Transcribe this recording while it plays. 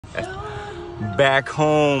Back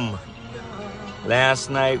home. Last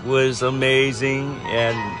night was amazing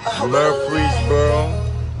at Murfreesboro.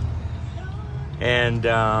 And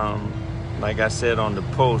like I said on the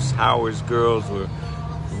post, Howard's girls were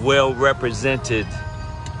well represented.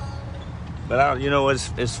 But you know,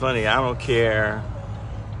 it's funny. I don't care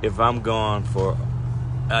if I'm gone for,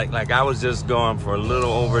 like I was just gone for a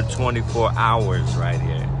little over 24 hours right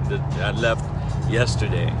here. I left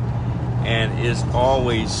yesterday. And it's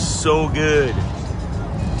always so good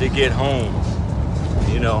to get home.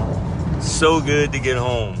 You know, so good to get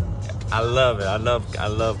home. I love it. I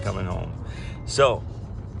love coming home. So,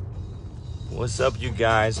 what's up, you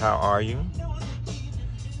guys? How are you?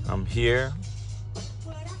 I'm here.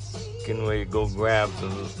 Getting ready to go grab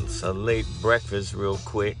a late breakfast real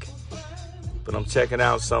quick. But I'm checking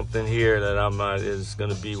out something here that is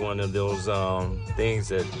going to be one of those things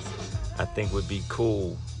that I think would be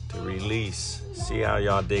cool to release. See how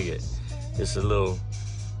y'all dig it. Just a little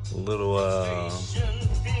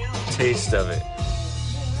taste of it.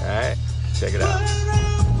 Alright, check it out.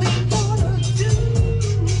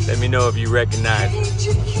 Let me know if you recognize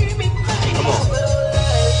it. Come on.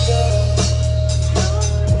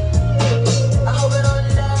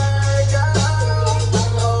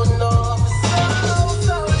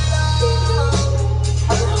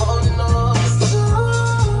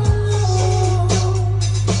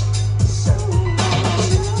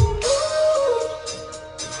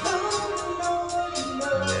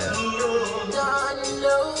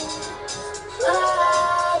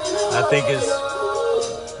 I think it's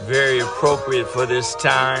very appropriate for this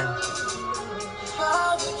time.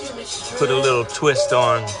 Put a little twist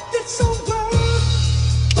on.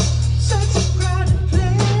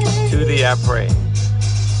 To thee I pray.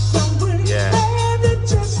 Yeah.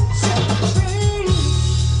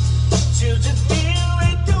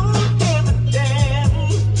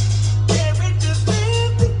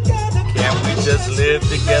 Can't we just live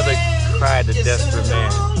together? Cried the desperate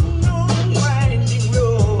man.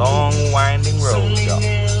 Long winding road, y'all.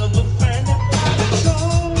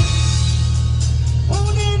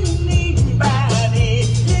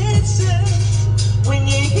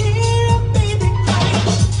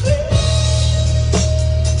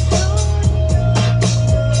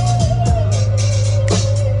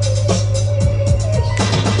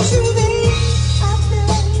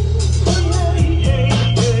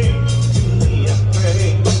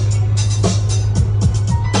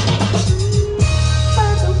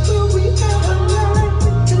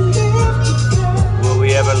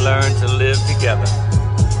 Learn to live together.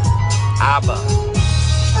 Abba.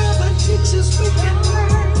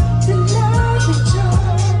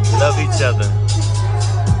 Love each other.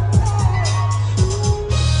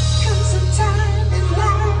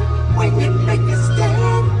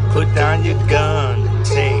 Put down your gun and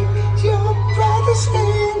take your brother's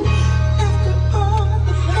hand. After all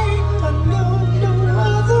the pain, I know no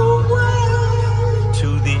other way. To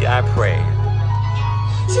thee I pray.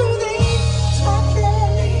 To thee I pray.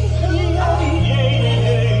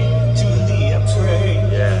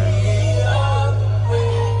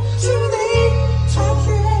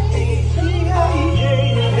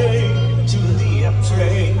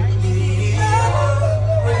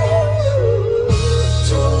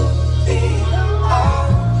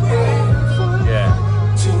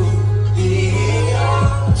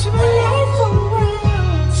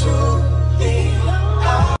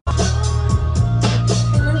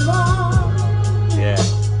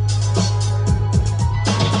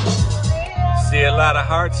 See a lot of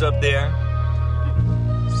hearts up there.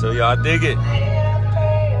 So y'all dig it.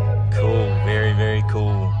 Cool, very, very cool.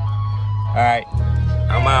 All right,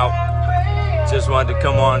 I'm out. Just wanted to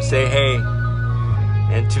come on, say hey,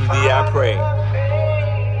 and to thee I pray.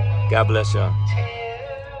 God bless y'all.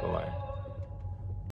 Bye-bye.